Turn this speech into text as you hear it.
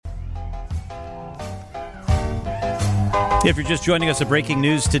If you're just joining us, the breaking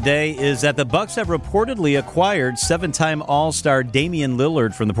news today is that the Bucks have reportedly acquired 7-time All-Star Damian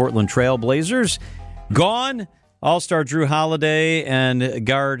Lillard from the Portland Trail Blazers. Gone, All-Star Drew Holiday and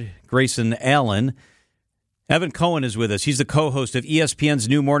guard Grayson Allen. Evan Cohen is with us. He's the co-host of ESPN's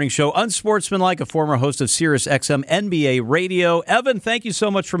new morning show, Unsportsmanlike, a former host of Sirius XM NBA Radio. Evan, thank you so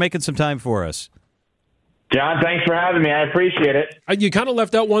much for making some time for us. John, thanks for having me. I appreciate it. You kind of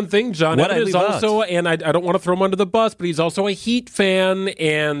left out one thing, John. What Evan is also, and I don't want to throw him under the bus, but he's also a Heat fan,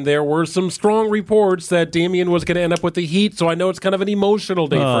 and there were some strong reports that Damian was going to end up with the Heat, so I know it's kind of an emotional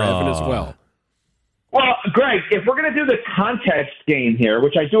day for Evan as well. Well, Greg, if we're going to do the context game here,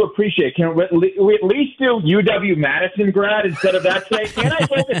 which I do appreciate, can we at least do UW-Madison grad instead of that today? Can I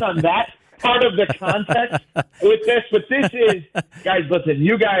focus on that part of the context with this? But this is, guys, listen,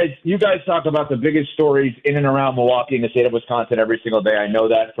 you guys talk about the biggest stories in and around Milwaukee and the state of Wisconsin every single day. I know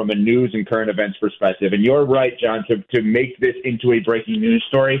that from a news and current events perspective. And you're right, John, to make this into a breaking news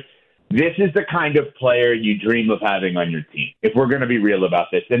story. This is the kind of player you dream of having on your team, if we're going to be real about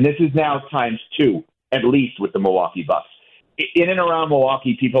this. And this is now times 2, at least, with the Milwaukee Bucks. In and around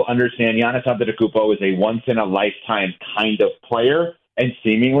Milwaukee, people understand Giannis Antetokounmpo is a once-in-a-lifetime kind of player. And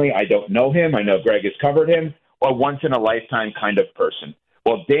seemingly, I don't know him, I know Greg has covered him, a once-in-a-lifetime kind of person.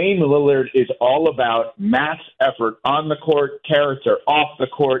 Well, Dame Lillard is all about mass effort on the court, character off the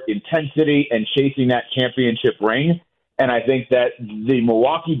court, intensity, and chasing that championship ring. And I think that the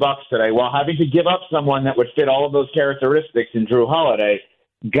Milwaukee Bucks today, while having to give up someone that would fit all of those characteristics in Drew Holiday,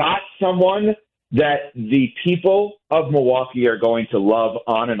 got someone that the people of Milwaukee are going to love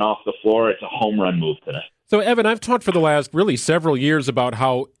on and off the floor. It's a home run move today. So, Evan, I've talked for the last really several years about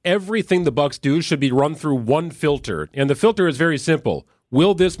how everything the Bucks do should be run through one filter, and the filter is very simple.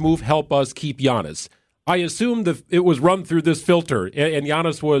 Will this move help us keep Giannis? I assume that it was run through this filter, and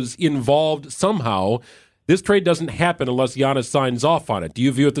Giannis was involved somehow. This trade doesn't happen unless Giannis signs off on it. Do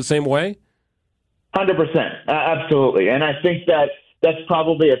you view it the same way? 100%. Absolutely. And I think that's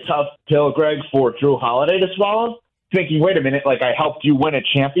probably a tough pill, Greg, for Drew Holiday to swallow, thinking, wait a minute, like I helped you win a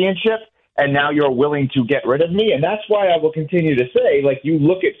championship, and now you're willing to get rid of me. And that's why I will continue to say, like, you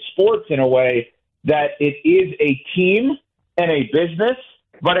look at sports in a way that it is a team and a business,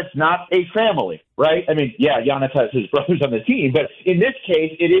 but it's not a family, right? I mean, yeah, Giannis has his brothers on the team, but in this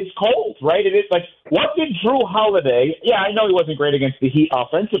case, it is cold, right? It is like, what did Drew Holiday, yeah, I know he wasn't great against the Heat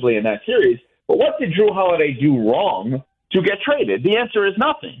offensively in that series, but what did Drew Holiday do wrong to get traded? The answer is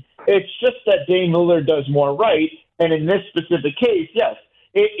nothing. It's just that Dame Lillard does more right, and in this specific case, yes,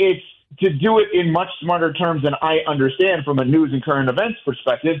 it's to do it in much smarter terms than I understand from a news and current events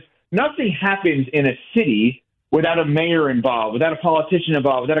perspective. Nothing happens in a city without a mayor involved, without a politician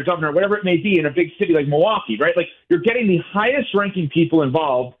involved, without a governor, whatever it may be in a big city like Milwaukee, right? Like, you're getting the highest ranking people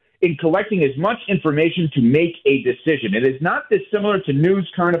involved in collecting as much information to make a decision. It is not dissimilar to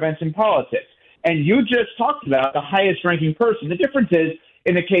news, current events, and politics. And you just talked about the highest ranking person. The difference is,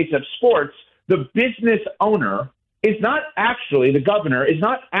 in the case of sports, the business owner is not actually, the governor is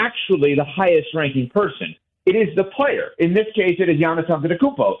not actually the highest ranking person. It is the player. In this case, it is Giannis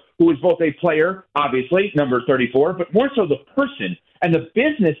Antetokounmpo, who is both a player, obviously, number 34, but more so the person and the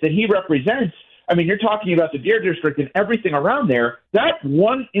business that he represents. I mean, you're talking about the Deer District and everything around there. That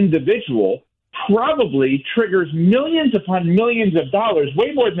one individual probably triggers millions upon millions of dollars,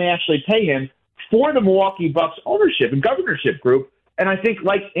 way more than they actually pay him, for the Milwaukee Bucks ownership and governorship group. And I think,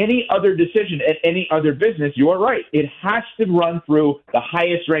 like any other decision at any other business, you are right. It has to run through the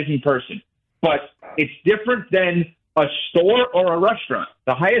highest ranking person. But it's different than a store or a restaurant.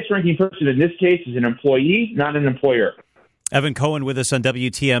 The highest ranking person in this case is an employee, not an employer. Evan Cohen with us on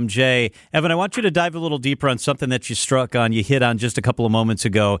WTMJ. Evan, I want you to dive a little deeper on something that you hit on just a couple of moments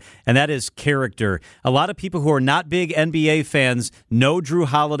ago, and that is character. A lot of people who are not big NBA fans know Drew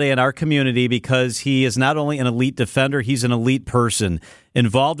Holiday in our community because he is not only an elite defender, he's an elite person.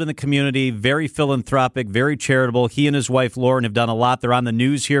 Involved in the community, very philanthropic, very charitable. He and his wife, Lauren, have done a lot. They're on the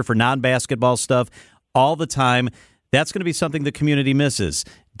news here for non-basketball stuff all the time. That's going to be something the community misses.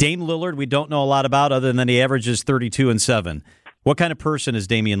 Dame Lillard, we don't know a lot about other than he averages 32 and 7. What kind of person is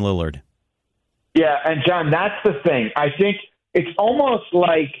Damian Lillard? Yeah, and John, that's the thing. I think it's almost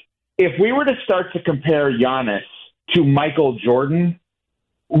like if we were to start to compare Giannis to Michael Jordan,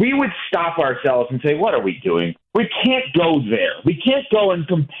 we would stop ourselves and say, what are we doing? We can't go there. We can't go and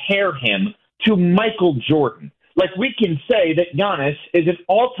compare him to Michael Jordan. Like, we can say that Giannis is an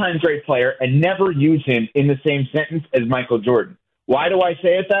all-time great player and never use him in the same sentence as Michael Jordan. Why do I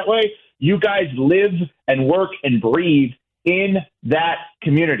say it that way? You guys live and work and breathe in that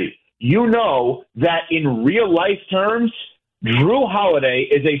community. You know that in real-life terms, Drew Holiday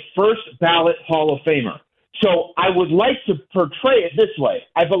is a first-ballot Hall of Famer. So I would like to portray it this way.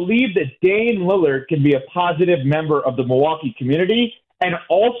 I believe that Dame Lillard can be a positive member of the Milwaukee community and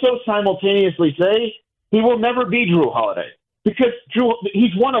also simultaneously say he will never be Drew Holiday because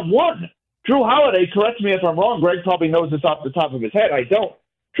he's one of one. Drew Holiday, correct me if I'm wrong, Greg probably knows this off the top of his head. I don't.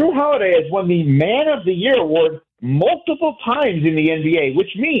 Drew Holiday has won the Man of the Year award multiple times in the NBA, which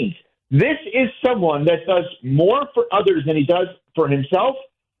means this is someone that does more for others than he does for himself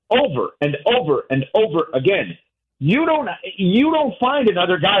over and over and over again. You don't find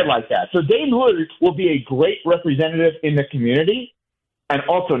another guy like that. So Dame Lillard will be a great representative in the community and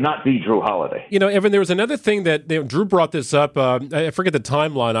also not be Drew Holiday. You know, Evan, there was another thing that Drew brought this up. I forget the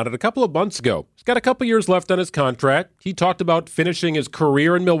timeline on it, a couple of months ago. He's got a couple years left on his contract. He talked about finishing his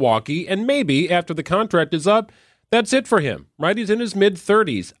career in Milwaukee, and maybe after the contract is up, that's it for him, right? He's in his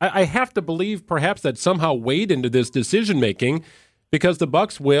mid-30s. I have to believe perhaps that somehow weighed into this decision-making because the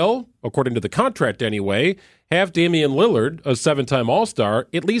Bucks will, according to the contract anyway, have Damian Lillard, a 7-time All-Star,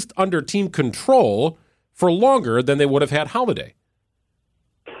 at least under team control for longer than they would have had Holiday.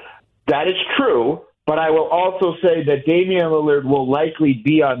 That is true, but I will also say that Damian Lillard will likely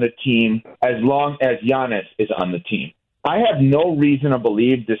be on the team as long as Giannis is on the team. I have no reason to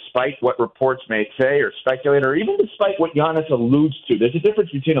believe, despite what reports may say or speculate, or even despite what Giannis alludes to. There's a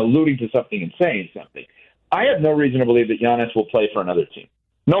difference between alluding to something and saying something. I have no reason to believe that Giannis will play for another team.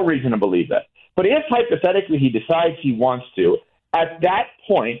 No reason to believe that. But if hypothetically he decides he wants to, at that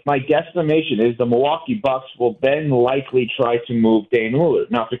point, my guesstimation is the Milwaukee Bucks will then likely try to move Dame Lillard,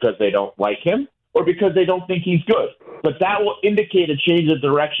 not because they don't like him or because they don't think he's good. But that will indicate a change of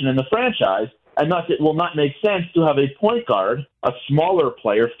direction in the franchise, and thus it will not make sense to have a point guard, a smaller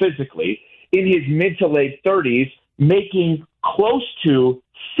player physically, in his mid to late 30s, making close to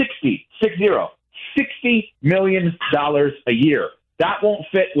 $60 million a year. That won't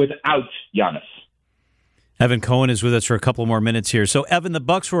fit without Giannis. Evan Cohen is with us for a couple more minutes here. So, Evan, the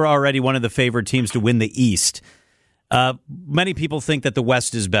Bucks were already one of the favored teams to win the East. Many people think that the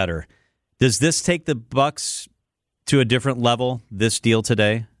West is better. Does this take the Bucks to a different level, this deal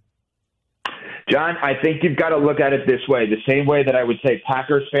today? John, I think you've got to look at it this way, the same way that I would say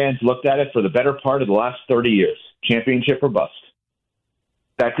Packers fans looked at it for the better part of the last 30 years. Championship or bust.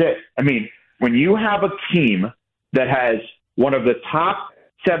 That's it. I mean, when you have a team that has one of the top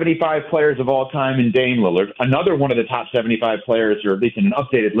 75 players of all time in Dame Lillard, another one of the top 75 players, or at least in an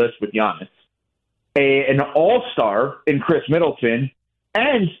updated list with Giannis, an all-star in Chris Middleton,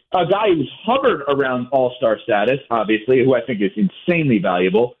 and a guy who's hovered around all-star status, obviously, who I think is insanely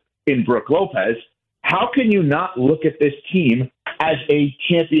valuable, in Brook Lopez, how can you not look at this team as a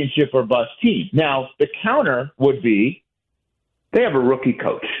championship or bust team? Now, the counter would be they have a rookie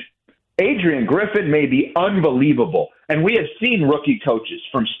coach. Adrian Griffin may be unbelievable, and we have seen rookie coaches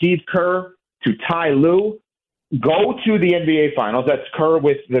from Steve Kerr to Ty Lue go to the NBA Finals. That's Kerr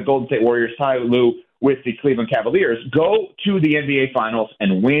with the Golden State Warriors, Ty Lue with the Cleveland Cavaliers, go to the NBA Finals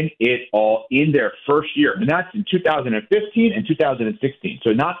and win it all in their first year. And that's in 2015 and 2016,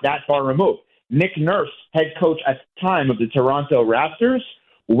 so not that far removed. Nick Nurse, head coach at the time of the Toronto Raptors,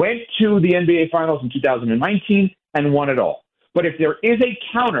 went to the NBA Finals in 2019 and won it all. But if there is a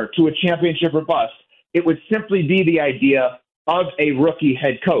counter to a championship or bust, it would simply be the idea of a rookie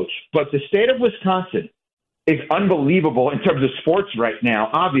head coach. But the state of Wisconsin is unbelievable in terms of sports right now,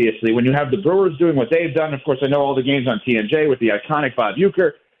 obviously, when you have the Brewers doing what they've done. Of course, I know all the games on TMJ with the iconic Bob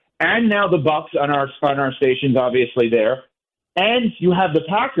Uecker, and now the Bucks on our stations, obviously, there. And you have the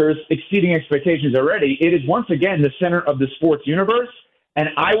Packers exceeding expectations already. It is once again the center of the sports universe. And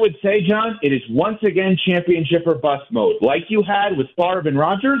I would say, John, it is once again championship or bust mode. Like you had with Favre and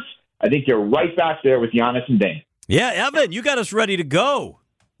Rodgers, I think you're right back there with Giannis and Dame. Yeah, Evan, you got us ready to go.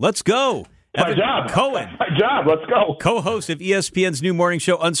 Let's go. My job. Cohen. My job. Let's go. Co-host of ESPN's new morning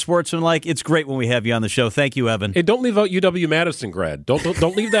show, Unsportsmanlike. It's great when we have you on the show. Thank you, Evan. Hey, don't leave out UW-Madison grad. Don't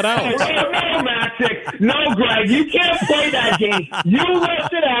leave that out. No, Maxick. No, Greg. You can't play that game. You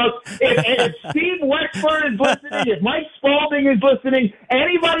left it out. If Steve Wexford is listening, if Mike Spalding is listening,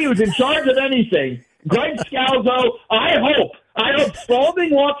 anybody who's in charge of anything, Greg Scalzo, I hope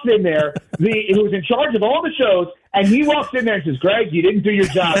Spalding walks in there, who's in charge of all the shows, and he walks in there and says, Greg, you didn't do your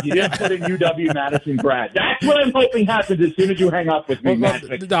job. You didn't put in UW-Madison grad. That's what I'm hoping happens as soon as you hang up with me,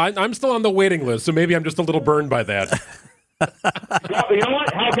 Maxick. I'm still on the waiting list, so maybe I'm just a little burned by that. You know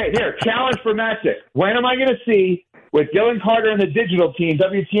what? Okay, here, challenge for Maxick. When am I going to see, with Dylan Carter and the digital team,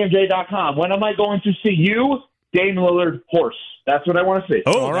 WTMJ.com, when am I going to see you, Dame Lillard, horse? That's what I want to see.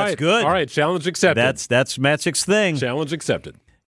 Oh, all right. That's good. All right, challenge accepted. That's Maxick's thing. Challenge accepted.